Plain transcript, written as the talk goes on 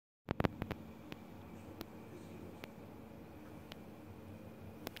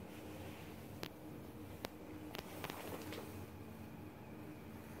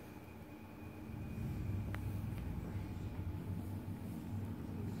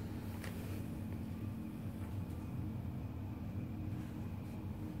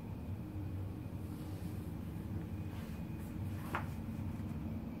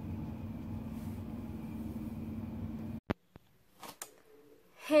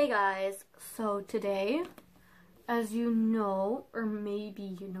Hey guys, so today, as you know, or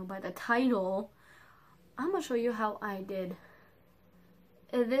maybe you know by the title, I'm gonna show you how I did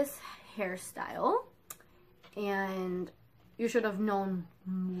this hairstyle. And you should have known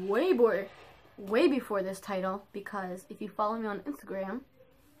way before this title, because if you follow me on Instagram,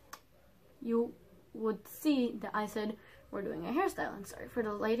 you would see that I said we're doing a hairstyle. And sorry for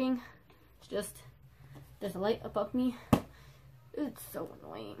the lighting, it's just there's a light above me. It's so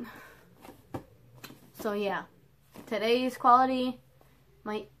annoying. So yeah, today's quality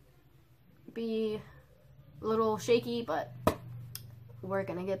might be a little shaky, but we're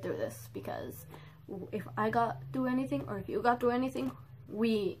gonna get through this, because if I got through anything, or if you got through anything,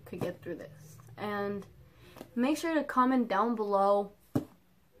 we could get through this. And make sure to comment down below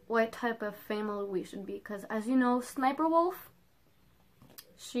what type of family we should be, because as you know, Sniper Wolf,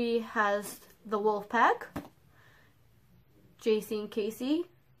 she has the wolf pack. JC and Casey,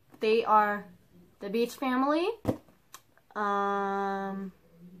 they are the beach family. That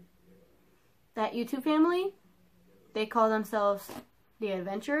YouTube family, they call themselves the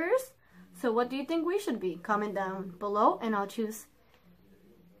adventurers. So what do you think we should be? Comment down below and I'll choose.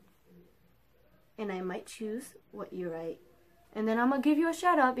 And I might choose what you write. And then I'm gonna give you a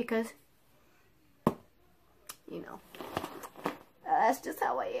shout out, because you know, that's just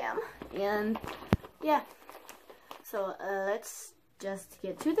how I am. And yeah. So let's just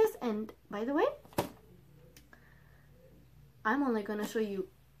get to this. And by the way, I'm only going to show you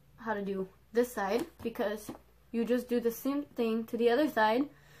how to do this side, because you just do the same thing to the other side.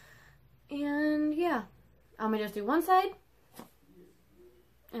 And yeah, I'm going to just do one side.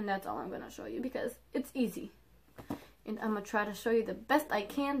 And that's all I'm going to show you, because it's easy. And I'm going to try to show you the best I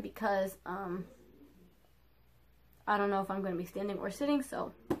can, because I don't know if I'm going to be standing or sitting.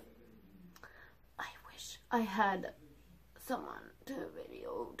 So I wish I had someone to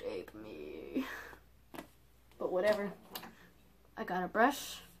videotape me, but whatever. I got a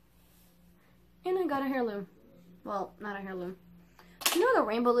brush and I got a hair loom. Well, not a hair loom. You know the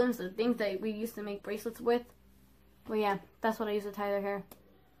rainbow looms, the things that we used to make bracelets with? Well, yeah, that's what I use to tie their hair.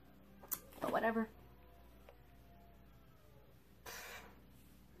 But whatever.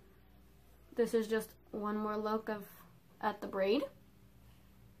 This is just one more look at the braid.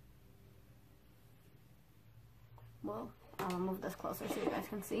 Well, I'll move this closer so you guys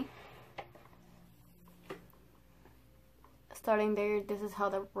can see. Starting there, this is how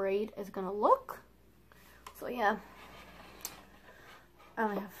the braid is gonna look. So yeah, I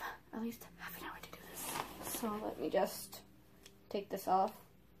only have at least half an hour to do this. So let me just take this off.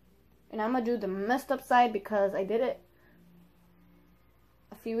 And I'm gonna do the messed up side, because I did it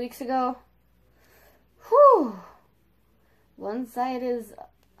a few weeks ago. Whew! One side is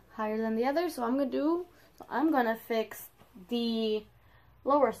higher than the other, so I'm gonna fix the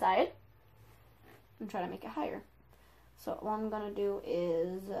lower side and try to make it higher. So what I'm gonna do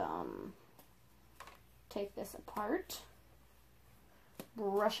is take this apart,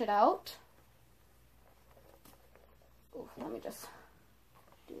 brush it out. Ooh, let me just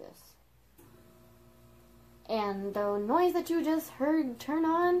do this. And the noise that you just heard turn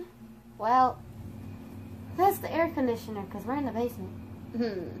on, well, that's the air conditioner, because we're in the basement.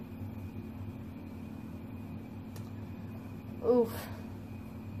 Oof.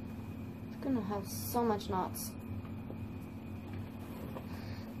 It's gonna have so much knots.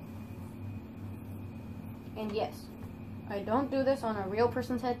 And yes, I don't do this on a real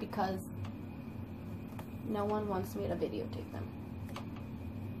person's head, because no one wants me to videotape them.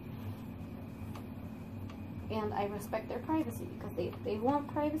 And I respect their privacy, because if they want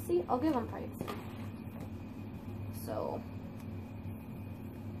privacy, I'll give them privacy. So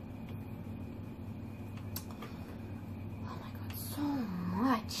so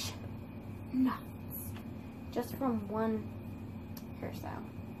much knots just from one hairstyle.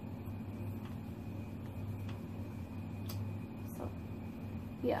 So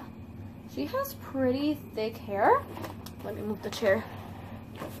yeah, she has pretty thick hair. Let me move the chair.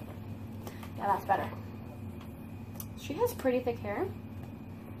 Yeah, that's better. She has pretty thick hair.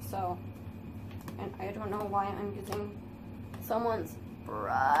 So, and I don't know why I'm using someone's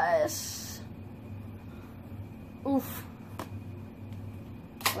brush. Oof.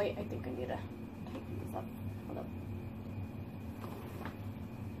 Wait, I think I need to tighten this up. Hold up.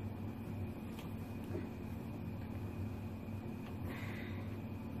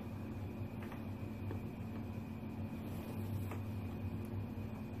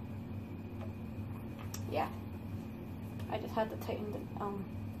 Yeah. I just had to tighten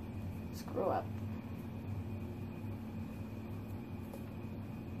the screw up.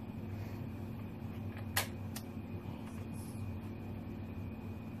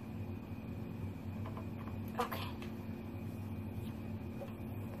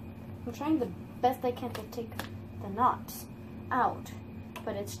 I'm trying the best I can to take the knots out,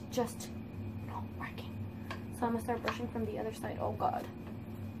 but it's just not working. So I'm gonna start brushing from the other side. Oh God.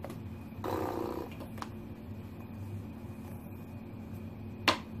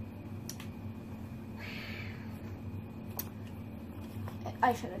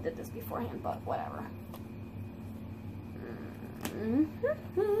 I should have did this beforehand, but whatever.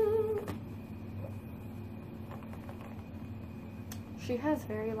 She has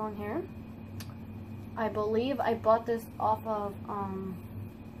very long hair. I believe I bought this off of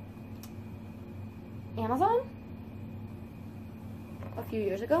Amazon a few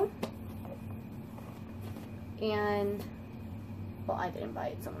years ago. And, well, I didn't buy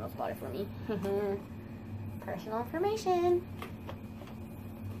it. Someone else bought it for me. Personal information.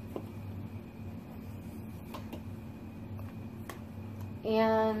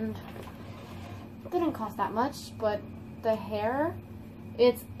 And it didn't cost that much, but the hair,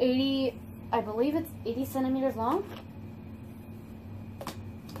 it's 80, I believe it's 80 centimeters long.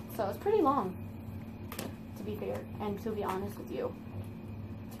 So it's pretty long, to be fair, and to be honest with you.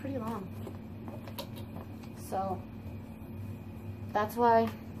 It's pretty long. So that's why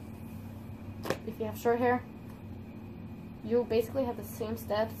if you have short hair, you basically have the same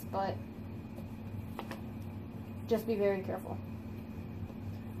steps, but just be very careful.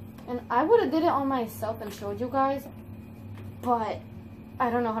 And I would have did it on myself and showed you guys, but I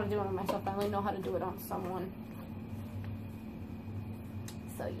don't know how to do it on myself. I only know how to do it on someone.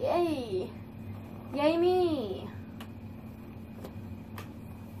 So yay! Yay me!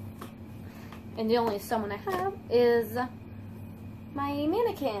 And the only someone I have is my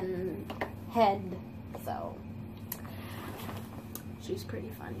mannequin head. So she's pretty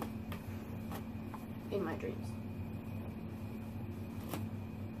funny in my dreams.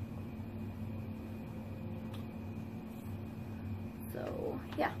 So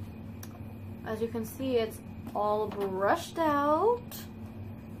yeah, as you can see, it's all brushed out,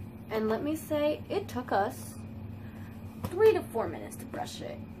 and let me say it took us 3 to 4 minutes to brush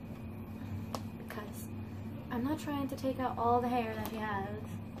it, because I'm not trying to take out all the hair that she has.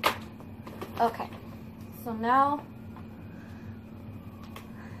 Okay, so now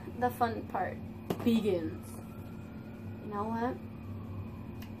the fun part begins. You know what?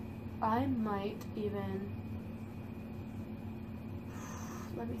 I might even,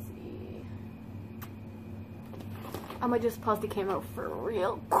 let me see. I'm gonna just pause the camera for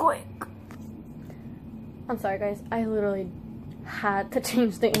real quick. I'm sorry guys, I literally had to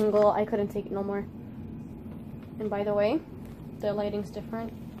change the angle. I couldn't take it no more. And by the way, the lighting's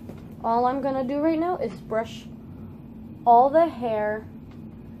different. All I'm gonna do right now is brush all the hair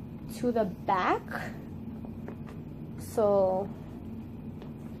to the back. So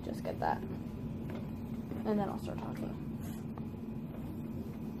just get that. And then I'll start talking.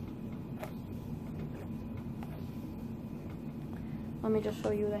 Let me just show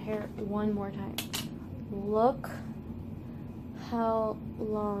you the hair one more time. Look how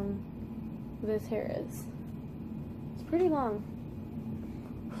long this hair is. It's pretty long.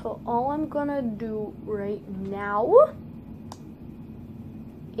 So all I'm gonna do right now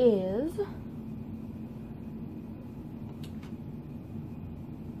is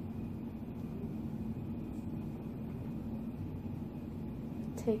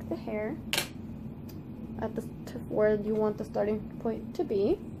take the hair at the where you want the starting point to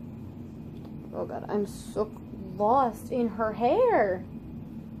be. Oh God, I'm so lost in her hair.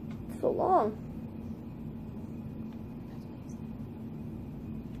 It's so long.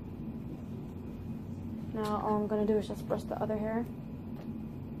 Now all I'm gonna do is just brush the other hair.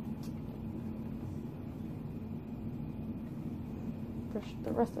 Brush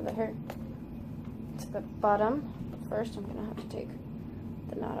the rest of the hair to the bottom. First, I'm gonna have to take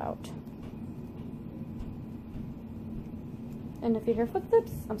the knot out. And if you hear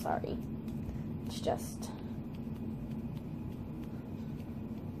footsteps, I'm sorry. It's just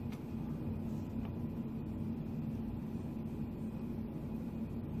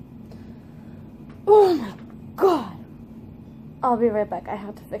oh my God. I'll be right back. I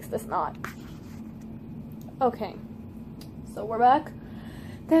have to fix this knot. Okay. So we're back.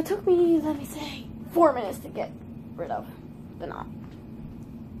 That took me, let me say, 4 minutes to get rid of the knot.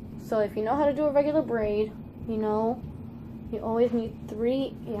 So if you know how to do a regular braid, you know you always need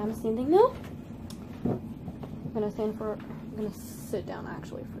 3. Yeah, I'm standing now. I'm gonna sit down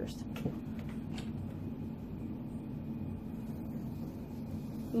actually first.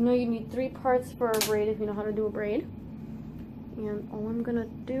 You know you need 3 parts for a braid if you know how to do a braid. And all I'm gonna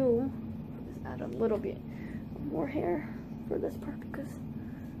do is add a little bit more hair for this part because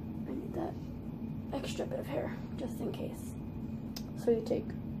I need that extra bit of hair just in case. So you take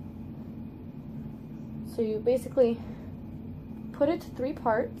So you basically put it to 3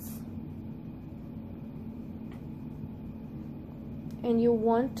 parts, and you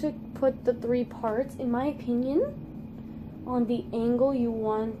want to put the 3 parts, in my opinion, on the angle you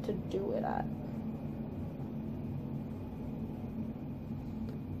want to do it at.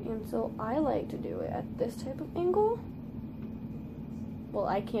 And so I like to do it at this type of angle. Well,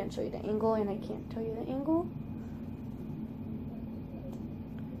 I can't show you the angle, and I can't tell you the angle.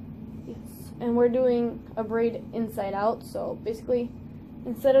 Yes, and we're doing a braid inside out, so basically,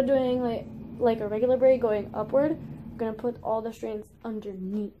 instead of doing like a regular braid going upward, we're gonna put all the strands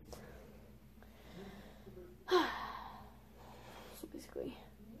underneath. So basically,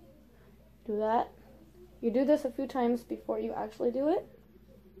 do that. You do this a few times before you actually do it.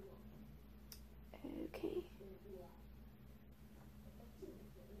 Okay.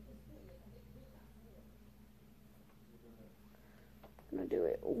 I'm gonna do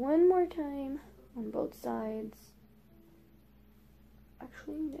it one more time on both sides.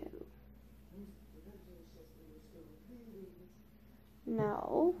 Actually, no.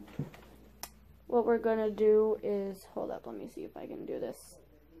 Now, what we're gonna do is, hold up, let me see if I can do this.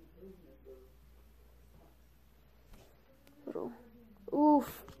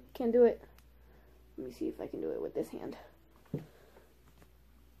 Oof, can't do it. Let me see if I can do it with this hand.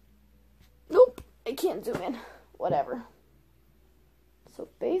 Nope, I can't zoom in. Whatever. So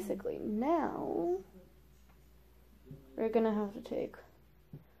basically now, we're gonna have to take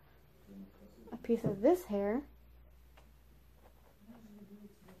a piece of this hair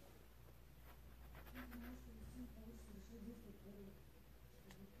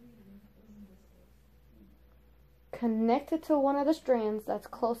connect it to one of the strands that's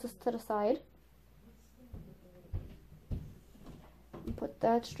closest to the side, and put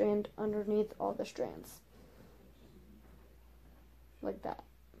that strand underneath all the strands. Like that.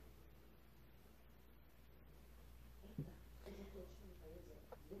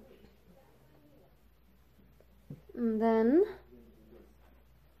 And then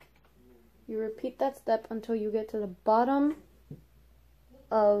you repeat that step until you get to the bottom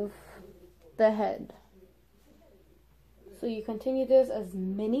of the head. So you continue this as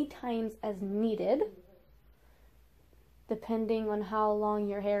many times as needed, depending on how long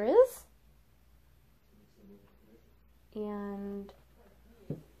your hair is. And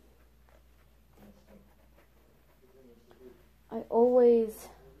I always,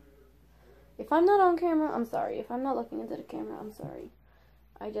 if I'm not on camera, I'm sorry. If I'm not looking into the camera, I'm sorry.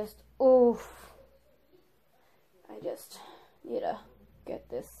 I just need to get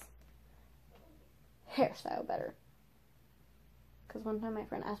this hairstyle better. Because one time my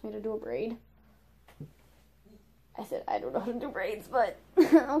friend asked me to do a braid. I said, I don't know how to do braids, but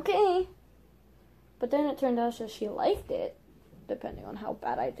okay. But then it turned out that she liked it, depending on how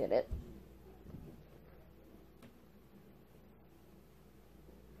bad I did it.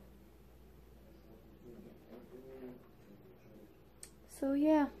 So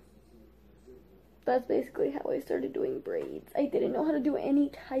yeah, that's basically how I started doing braids. I didn't know how to do any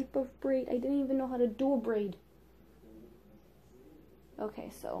type of braid. I didn't even know how to do a braid.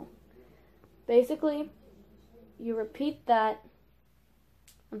 Okay, so basically you repeat that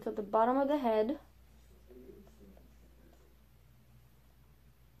until the bottom of the head.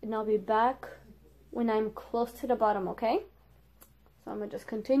 And I'll be back when I'm close to the bottom, okay? So I'm gonna just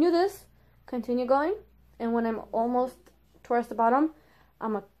continue this, continue going, and when I'm almost towards the bottom,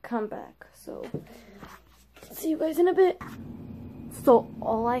 I'm gonna come back. So see you guys in a bit. So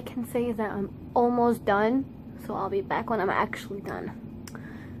all I can say is that I'm almost done, so I'll be back when I'm actually done.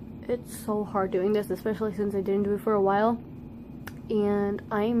 It's so hard doing this, especially since I didn't do it for a while, and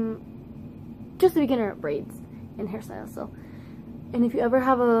I'm just a beginner at braids and hairstyles. So, and if you ever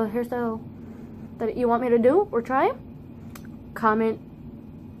have a hairstyle that you want me to do or try, comment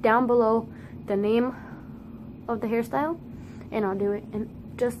down below the name of the hairstyle and I'll do it. And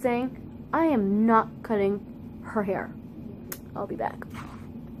just saying, I am not cutting her hair. I'll be back.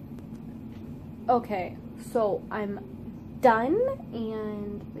 Okay, so I'm done,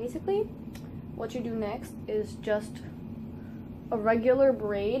 and basically what you do next is just a regular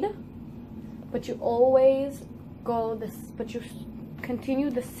braid, but you always go this, but you continue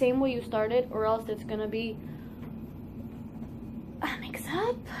the same way you started, or else it's gonna be a mix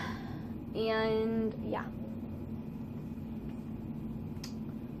up. And yeah,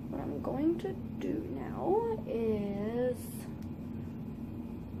 what I'm going to do now is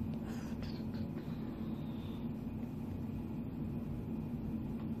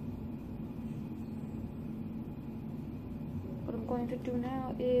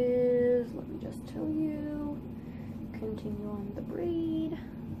let me just tell you, continue on the braid,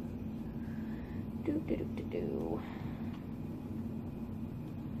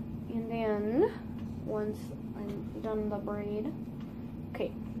 And then once I'm done the braid,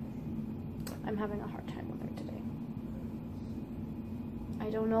 okay, I'm having a hard time with her today. I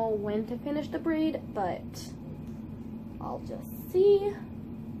don't know when to finish the braid, but I'll just see.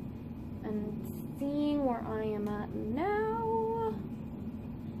 And seeing where I am at now,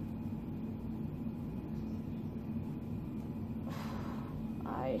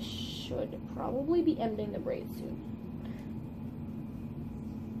 I should probably be ending the braid soon.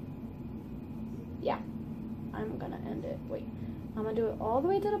 Yeah, I'm gonna end it. Wait, I'm gonna do it all the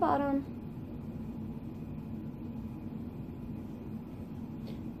way to the bottom.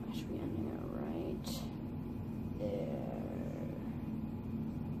 I should be ending it right there.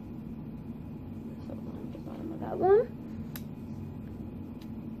 So on the bottom of that one.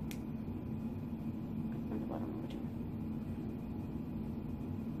 On the bottom of the two.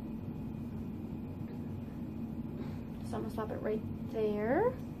 So I'm gonna stop it right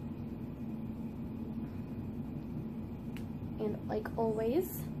there. And like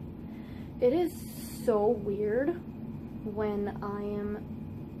always, it is so weird when I am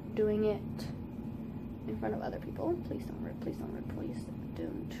doing it in front of other people. Please don't rip, please don't rip, please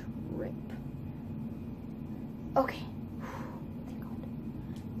don't rip. Okay. Thank God.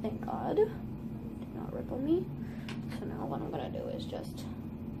 Thank God. Did not rip on me. So now what I'm gonna do is just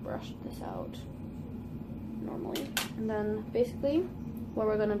brush this out normally. And then basically what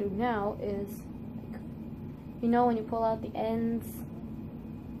we're gonna do now is, you know, when you pull out the ends,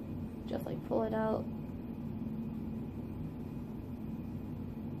 just like pull it out.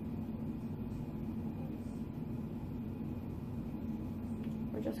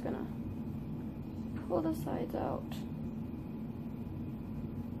 We're just gonna pull the sides out.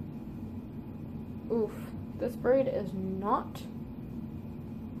 Oof, this braid is not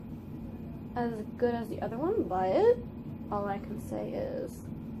as good as the other one, but all I can say is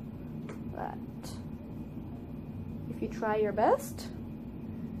that if you try your best,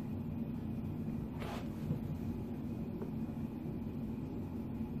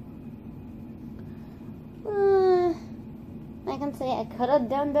 I can say I could have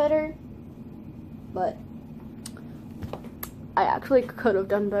done better, but I actually could have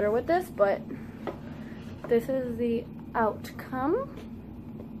done better with this, but this is the outcome.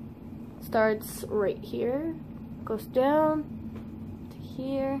 Starts right here, goes down to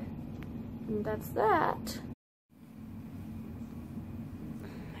here, and that's that.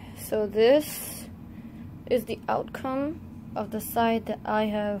 So this is the outcome of the side that I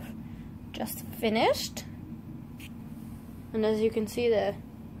have just finished. And as you can see, the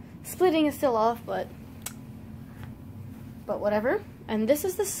splitting is still off, but whatever. And this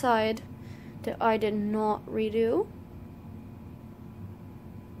is the side that I did not redo.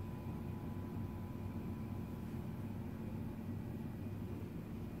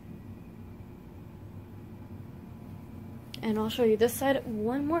 And I'll show you this side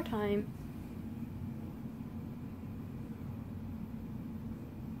one more time.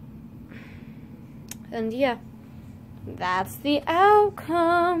 And yeah, that's the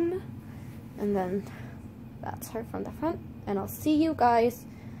outcome. And then that's her from the front. And I'll see you guys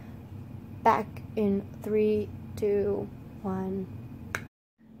back in 3, 2, 1.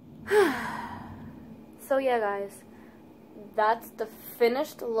 So yeah, guys, that's the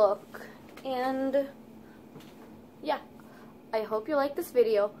finished look. And yeah, I hope you like this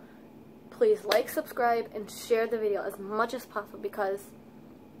video. Please like, subscribe, and share the video as much as possible, because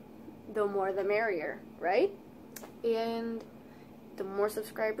the more the merrier, right? And the more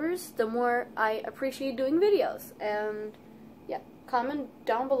subscribers, the more I appreciate doing videos. And yeah, comment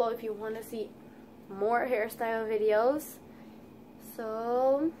down below if you want to see more hairstyle videos.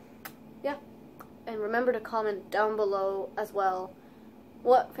 So yeah, and remember to comment down below as well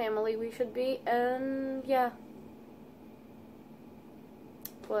what family we should be. And yeah,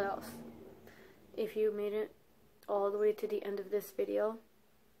 what else? If you made it all the way to the end of this video,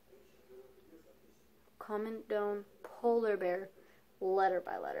 comment down polar bear letter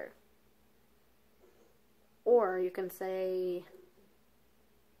by letter. Or you can say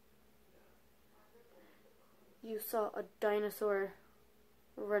you saw a dinosaur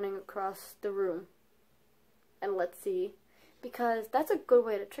running across the room. And let's see, because that's a good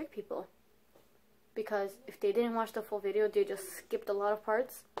way to trick people. Because if they didn't watch the full video, they just skipped a lot of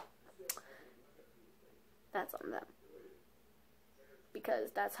parts. That's on them.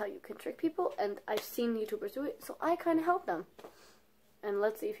 Because that's how you can trick people, and I've seen YouTubers do it, so I kind of help them. And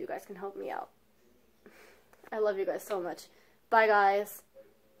let's see if you guys can help me out. I love you guys so much. Bye, guys.